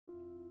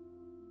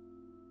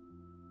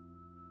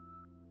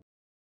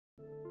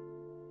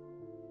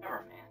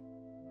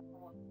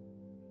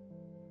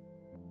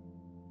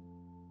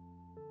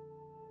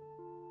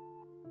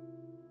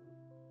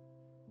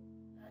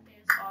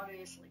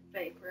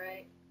fake,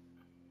 right?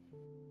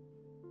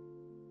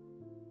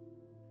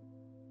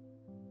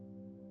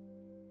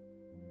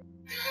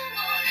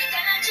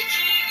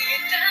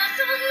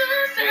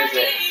 Who is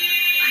it?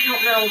 I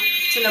don't know.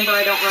 It's a number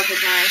I don't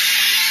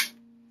recognize.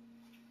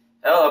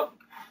 Hello.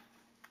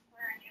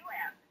 Where are you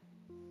at?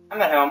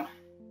 I'm at home. What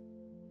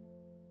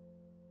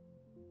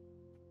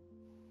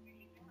are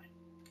you doing?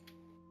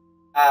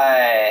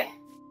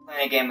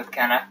 Playing a game with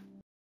Kenna.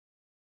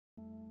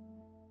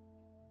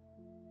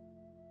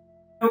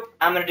 Nope,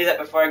 I'm gonna do that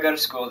before I go to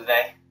school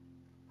today.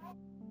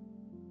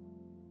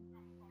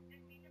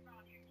 Didn't mean to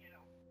bother you, kiddo.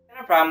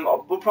 No problem.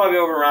 We'll probably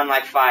overrun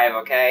like 5,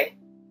 okay?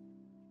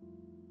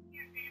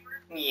 Your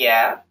favor?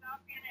 Yeah.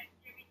 Stop in at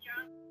Jimmy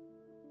John's.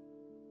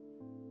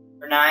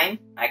 For 9?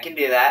 I can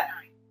do that.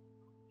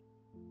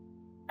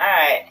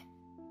 Alright.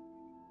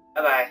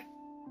 Bye-bye.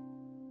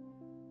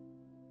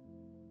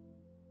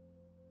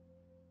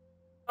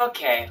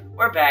 Okay,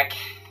 we're back.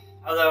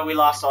 Although we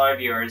lost all our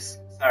viewers.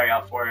 Sorry,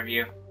 all 4 of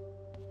you.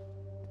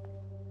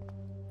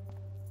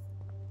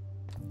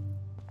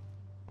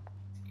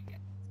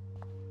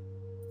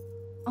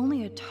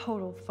 Only a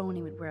total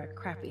phony would wear a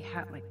crappy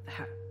hat like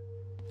that.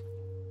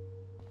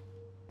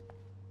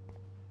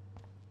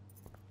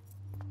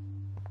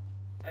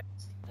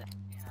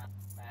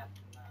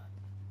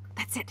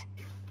 That's it.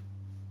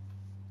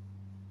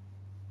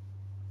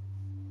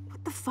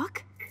 What the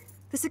fuck?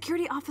 The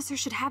security officer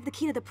should have the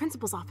key to the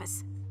principal's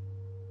office.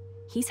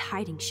 He's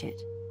hiding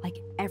shit, like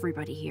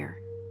everybody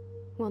here.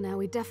 Well, now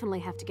we definitely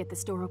have to get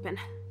this door open.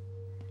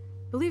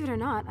 Believe it or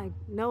not, I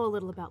know a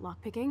little about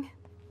lockpicking,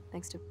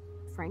 thanks to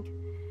Frank.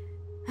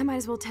 I might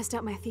as well test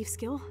out my thief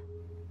skill.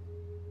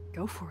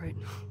 Go for it.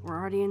 We're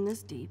already in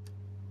this deep.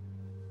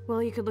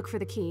 Well, you could look for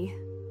the key,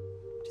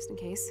 just in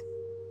case.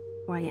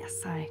 Why,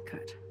 yes, I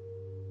could.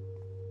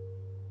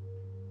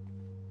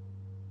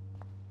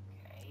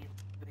 Okay,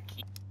 the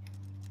key.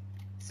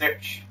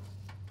 Search.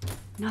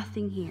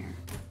 Nothing here.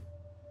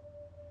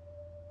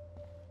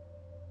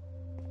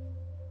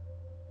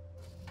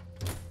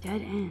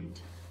 Dead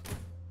end.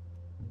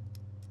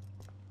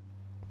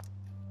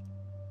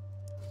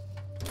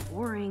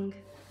 Boring.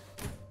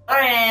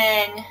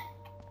 Lauren!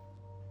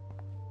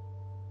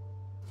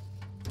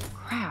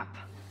 Crap.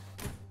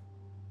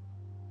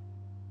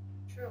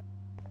 True.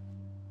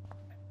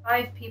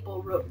 5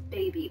 people wrote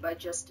Baby by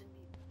Justin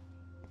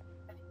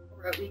Bieber. 5 people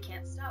wrote We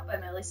Can't Stop by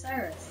Miley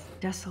Cyrus. 2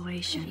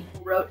 Desolation.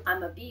 people wrote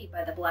I'm a Bee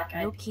by the Black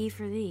Eyed No Peas. key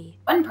for thee.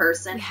 1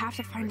 person, We have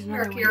to find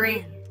another way Mercury,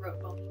 in. wrote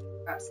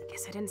Bohemian Rhapsody.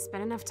 Guess I didn't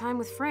spend enough time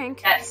with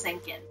Frank. That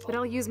sank in. But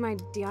I'll use my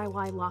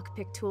DIY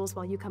lockpick tools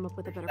while you come up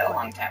with a better A plan.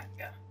 long time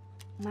ago.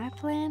 My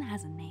plan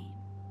has a name.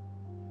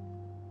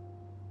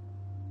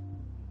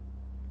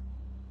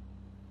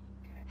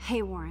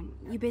 Hey, Warren,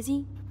 you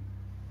busy?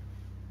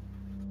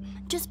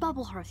 Just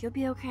bubble hearth, you'll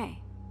be okay.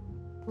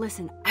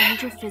 Listen, I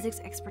need your physics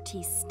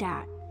expertise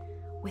stat.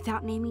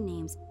 Without naming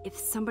names, if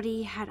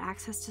somebody had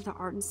access to the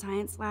art and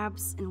science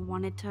labs and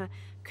wanted to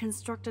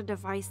construct a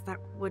device that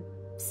would,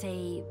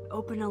 say,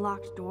 open a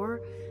locked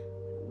door,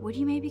 would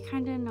you maybe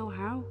kinda know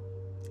how?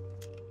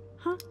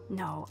 Huh?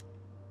 No,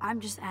 I'm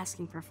just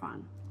asking for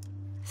fun.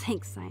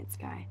 Thanks, science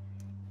guy.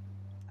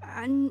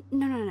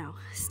 No.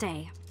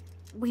 Stay.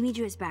 We need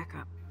you as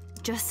backup.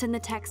 Just send the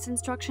text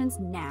instructions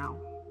now.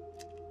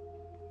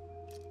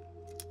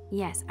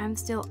 Yes, I'm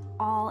still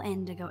all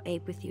in to go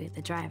ape with you at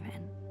the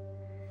drive-in.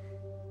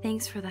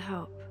 Thanks for the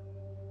help.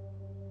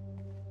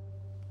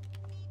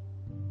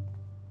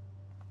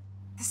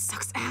 This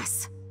sucks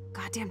ass.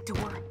 Goddamn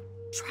door.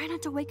 Try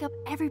not to wake up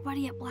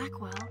everybody at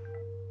Blackwell.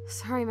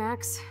 Sorry,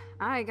 Max.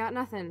 I got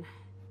nothing.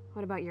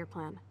 What about your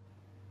plan?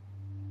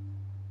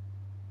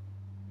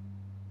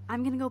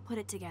 I'm gonna go put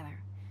it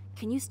together.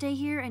 Can you stay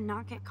here and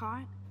not get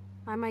caught?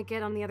 I might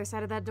get on the other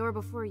side of that door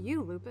before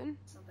you, Lupin.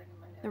 Something in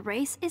my notes. The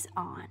race is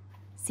on.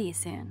 See you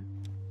soon.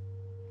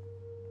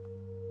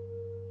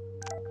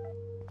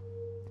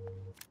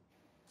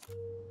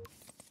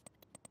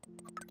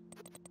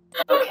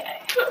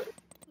 Okay.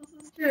 This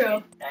is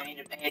true. I need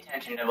to pay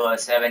attention to below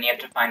 7. You have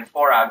to find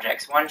 4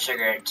 objects: 1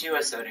 sugar, 2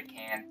 a soda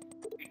can,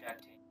 3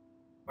 duct tape,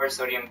 4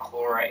 sodium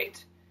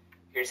chlorate.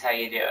 Here's how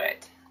you do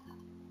it.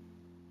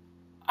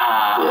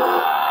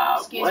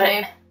 Excuse what?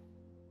 me.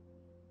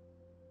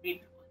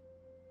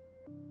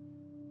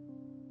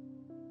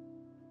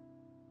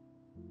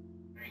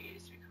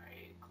 Used to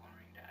create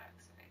chlorine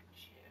dioxide.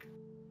 Shit.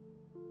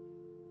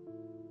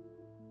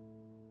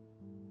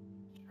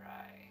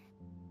 Try.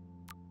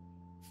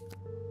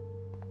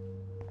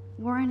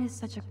 Warren is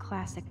such a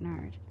classic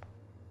nerd.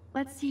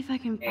 Let's see if I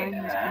can find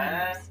those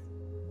grams.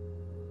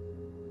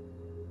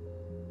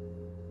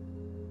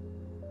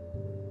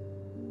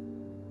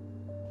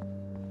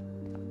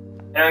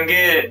 I don't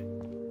get it.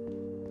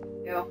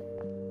 Yo.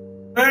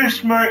 Very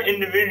smart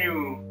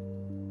individual.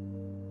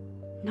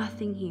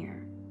 Nothing here.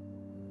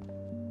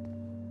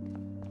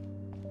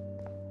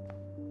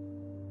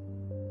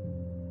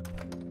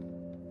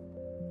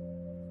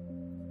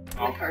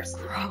 The car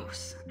sleep.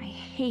 Gross. I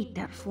hate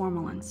that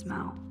formalin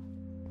smell.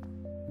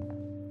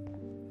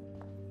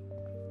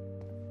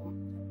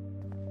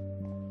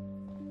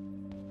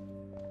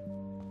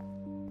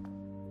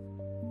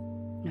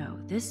 No,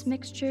 this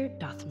mixture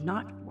doth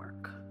not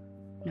work.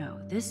 No,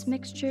 this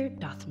mixture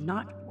doth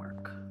not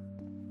work.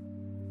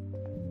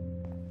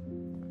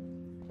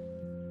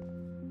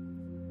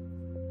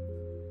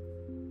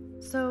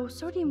 So,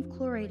 sodium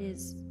chloride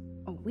is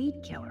a weed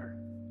killer.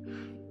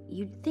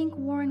 You'd think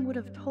Warren would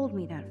have told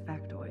me that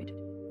factoid.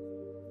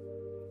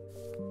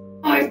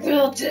 I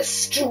will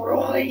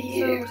destroy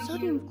you. So,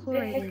 sodium you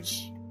chloride bitch.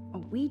 is a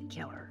weed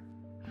killer.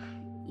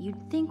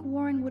 You'd think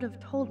Warren would have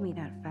told me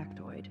that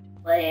factoid.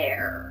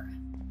 Claire.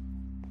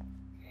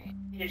 Okay.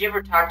 Did you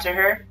ever talk to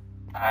her?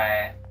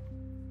 Yeah.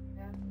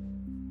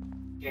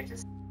 You have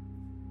to.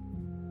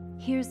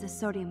 Here's the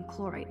sodium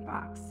chloride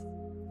box.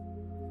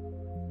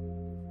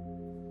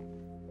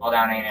 Fall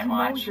down, ain't it? You know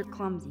Watch. you're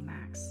clumsy,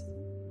 Max.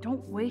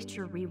 Don't waste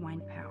your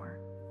rewind power.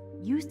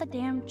 Use the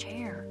damn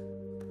chair.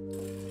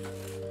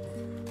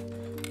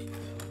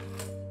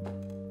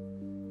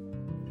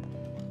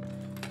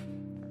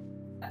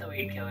 Not the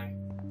weed killer.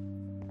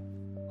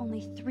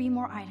 Only 3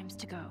 more items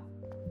to go.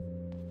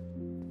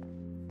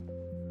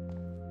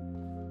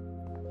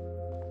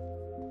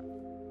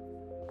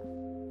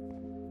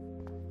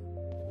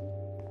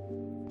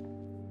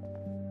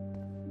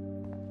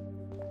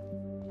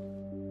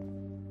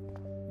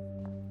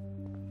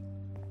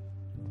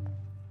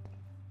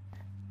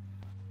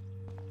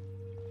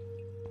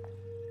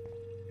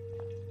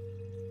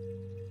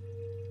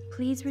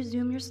 Please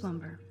resume your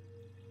slumber.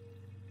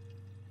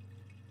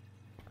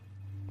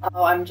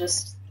 Oh, I'm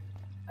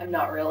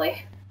not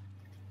really.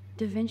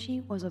 Da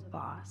Vinci was a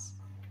boss.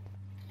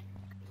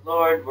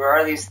 Lord, where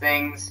are these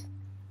things?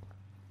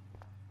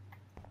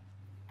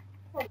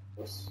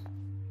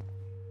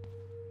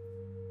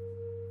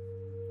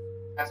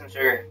 Have some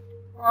sugar.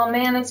 Oh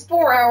man, it's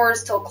 4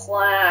 hours till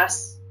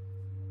class.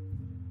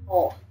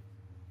 Oh,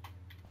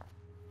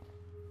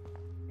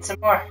 Need some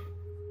more.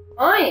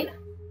 fine.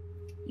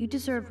 You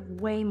deserve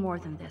way more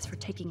than this for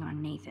taking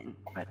on Nathan,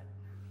 but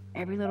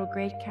every little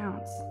grade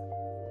counts.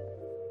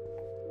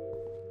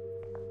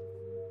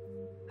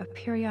 A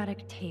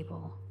periodic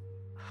table.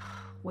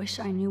 Wish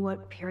I knew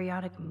what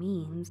periodic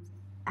means.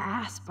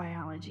 Ass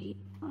biology.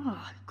 Ugh,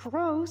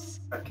 gross.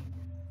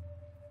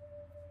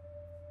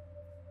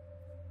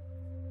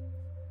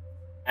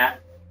 Yeah.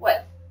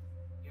 What?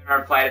 You want to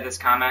reply to this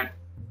comment?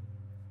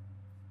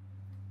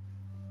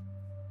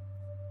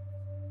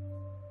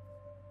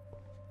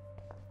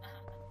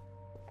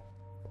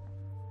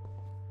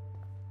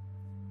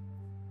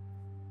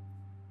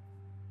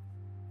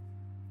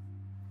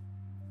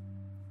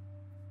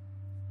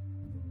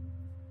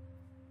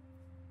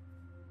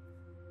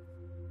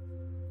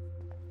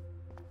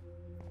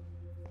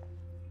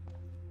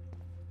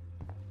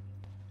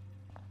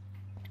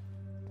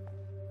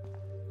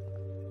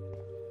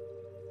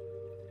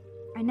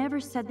 I never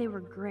said they were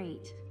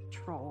great,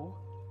 troll.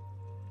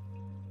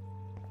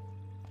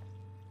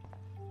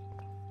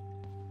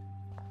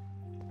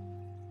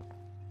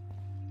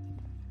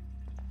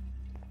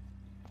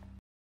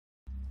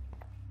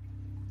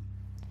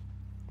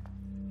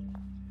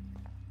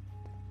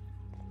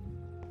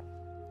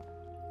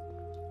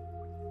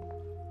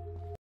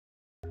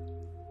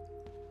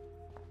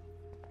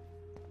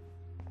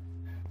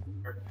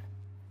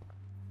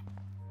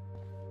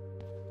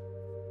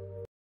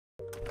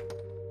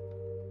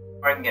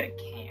 Or I can get a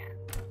can.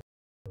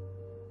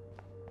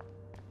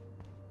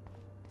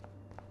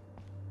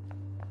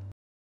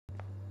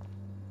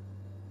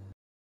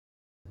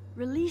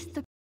 Release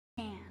the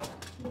can.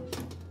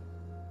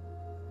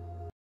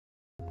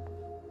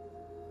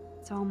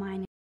 It's all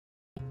mine.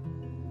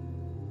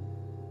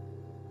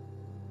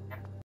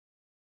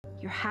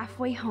 You're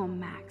halfway home,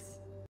 Max.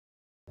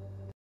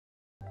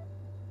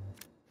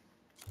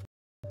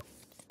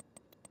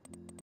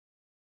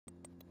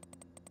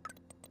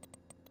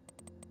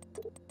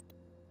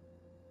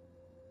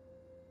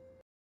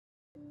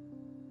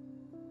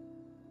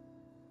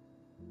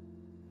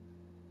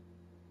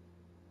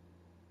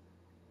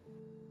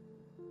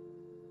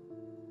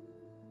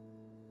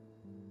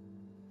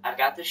 I've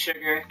got the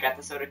sugar, got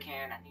the soda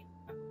can. I need.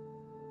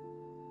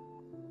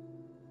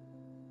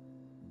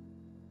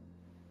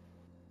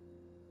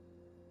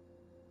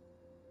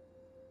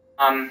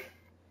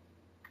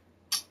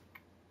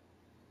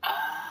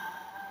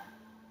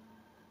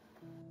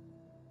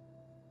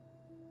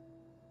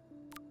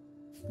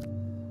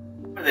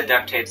 Where the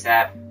duct tape's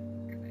at?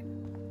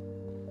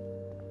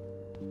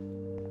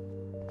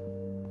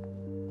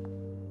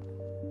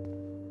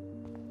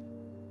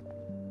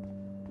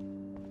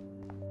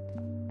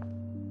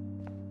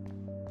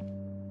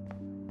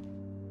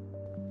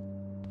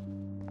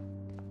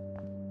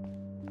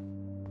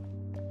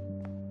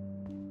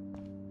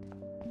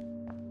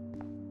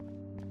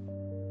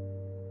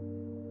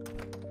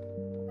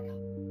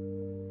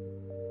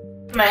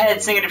 In my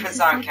head, sing a different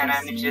song, Like Kenna. a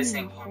I need you to scene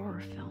sing. in a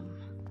horror film.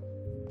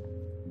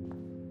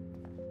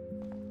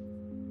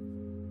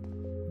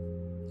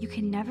 You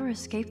can never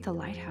escape the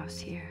lighthouse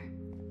here.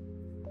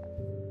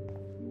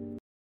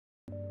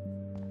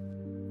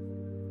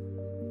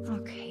 Oh,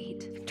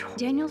 Kate.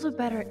 Daniel's a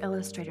better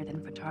illustrator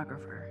than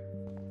photographer.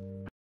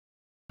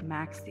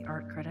 Max, the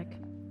art critic.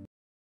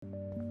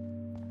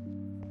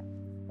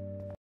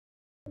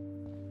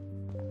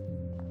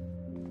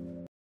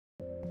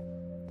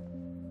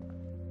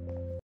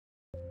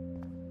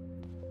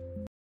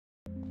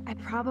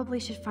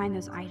 probably should find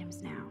those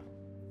items now.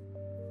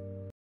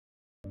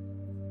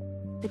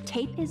 The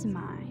tape is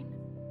mine.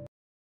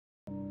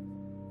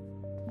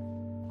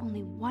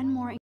 Only one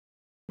more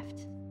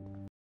left.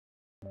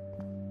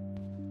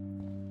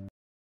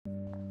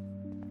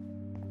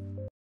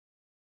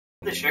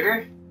 The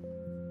sugar?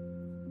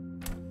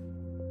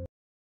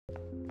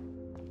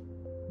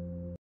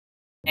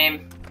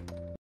 Name.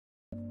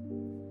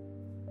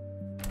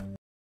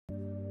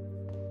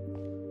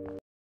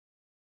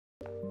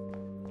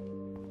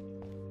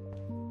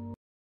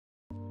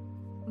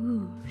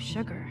 Ooh,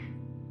 sugar.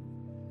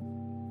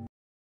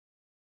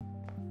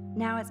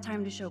 Now it's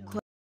time to show Chloe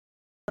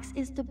X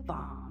is the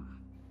bomb.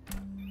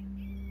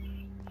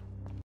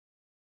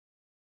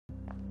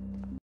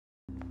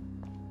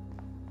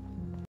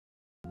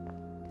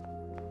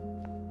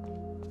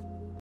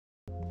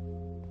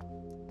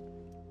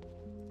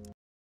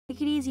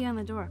 Take it easy on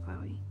the door,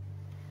 Chloe.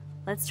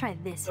 Let's try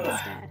this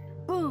instead.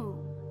 Boom!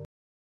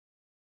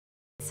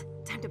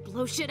 Time to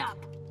blow shit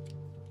up.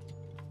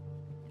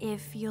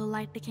 If you'll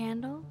light the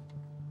candle,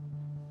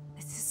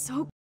 This is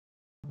so.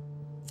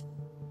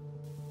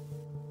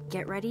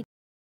 get ready to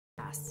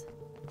pass.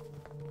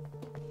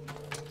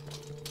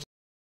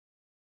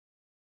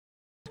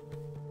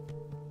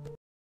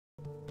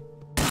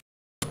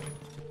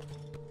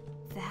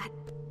 That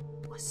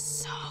was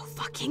so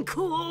fucking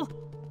cool.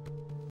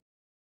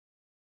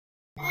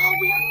 Oh,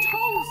 we are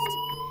toast!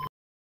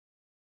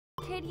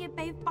 Katie and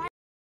Babe by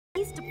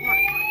police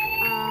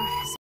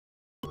department.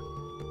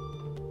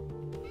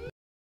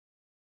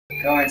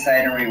 Go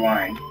inside and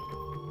rewind.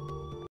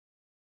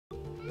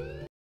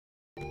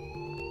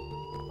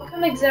 How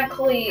come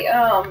exactly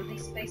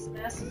these space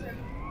masks are,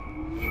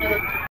 you know,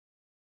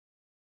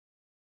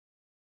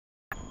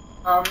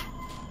 how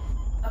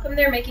come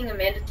they're making a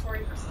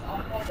mandatory for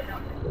softball but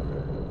not for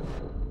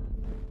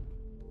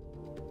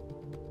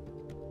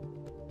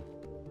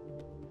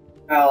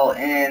Well,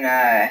 in If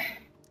I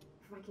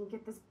can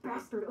get this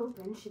bastard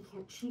open, she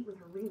can't cheat with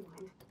her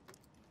rewind.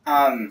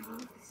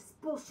 This is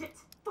bullshit.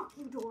 Fuck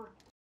you, door.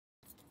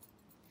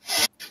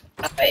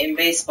 in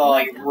baseball,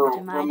 Welcome to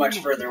we're my much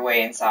domain. further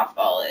away than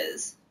softball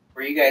is.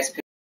 Where you guys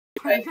pick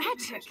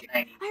Magic.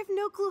 I have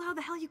no clue how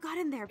the hell you got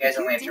in there. You guys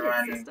but only you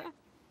have to did it, run sister. The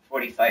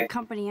 45.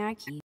 company I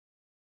keep.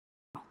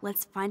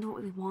 Let's find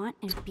what we want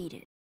and beat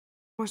it.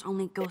 Doors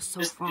only go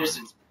so far.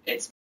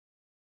 It's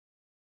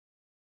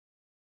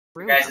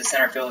guys in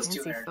center field is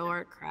Fancy 200,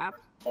 Thor crap.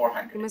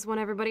 400. He must want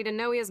everybody to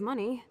know he has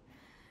money,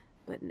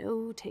 but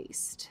no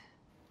taste.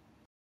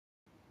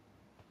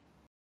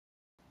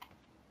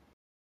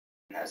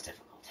 That was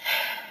difficult.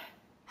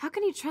 How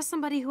can you trust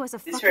somebody who has a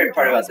This fucking favorite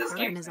part about glass this bird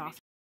game in his for me. office?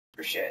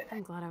 For shit.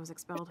 I'm glad I was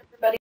expelled.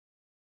 everybody?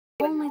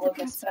 Only the Look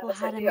as principal bad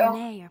as I had a do.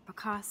 Monet or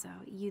Picasso,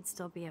 you'd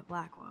still be at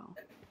Blackwell.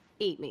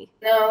 Eat me.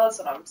 No, that's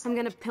what I'm saying.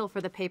 I'm gonna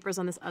pilfer the papers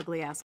on this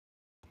ugly ass.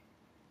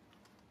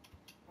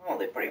 Well,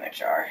 they pretty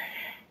much are.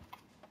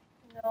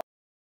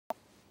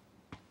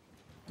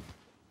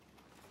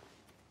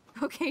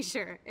 Okay,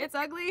 sure. It's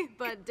ugly,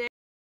 but damn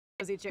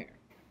cozy chair.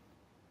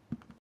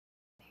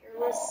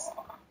 Hairless.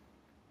 Aw.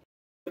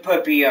 The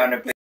puppy on a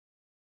big.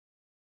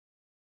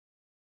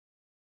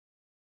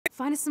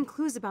 Find us some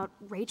clues about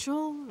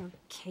Rachel or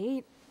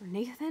Kate or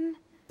Nathan.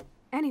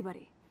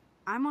 Anybody.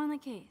 I'm on the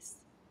case.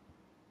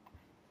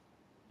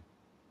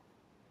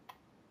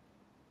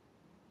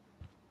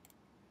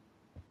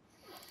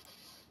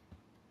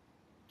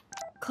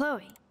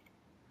 Chloe,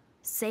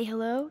 say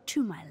hello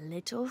to my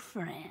little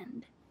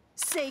friend.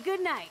 Say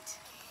goodnight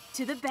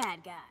to the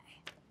bad guy.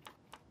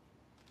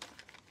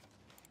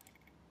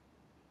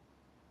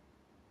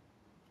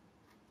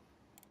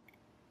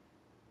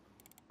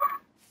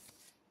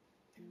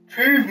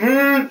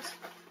 Achievement!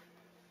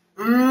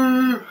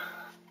 I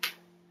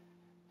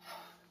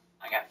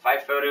got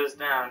 5 photos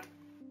down.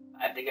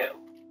 5 to go.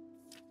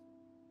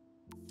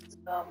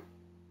 Um,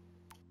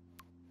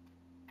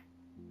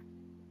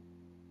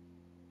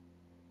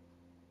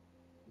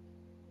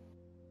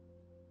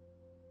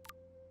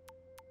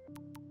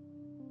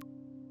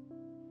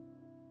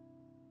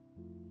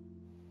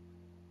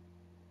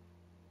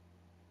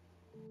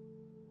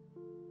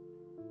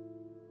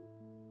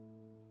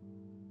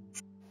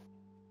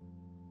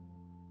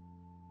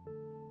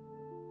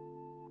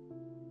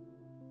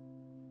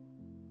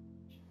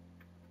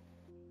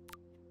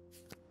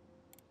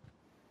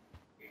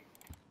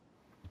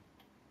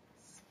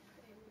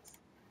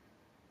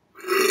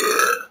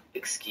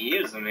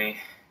 Excuse me.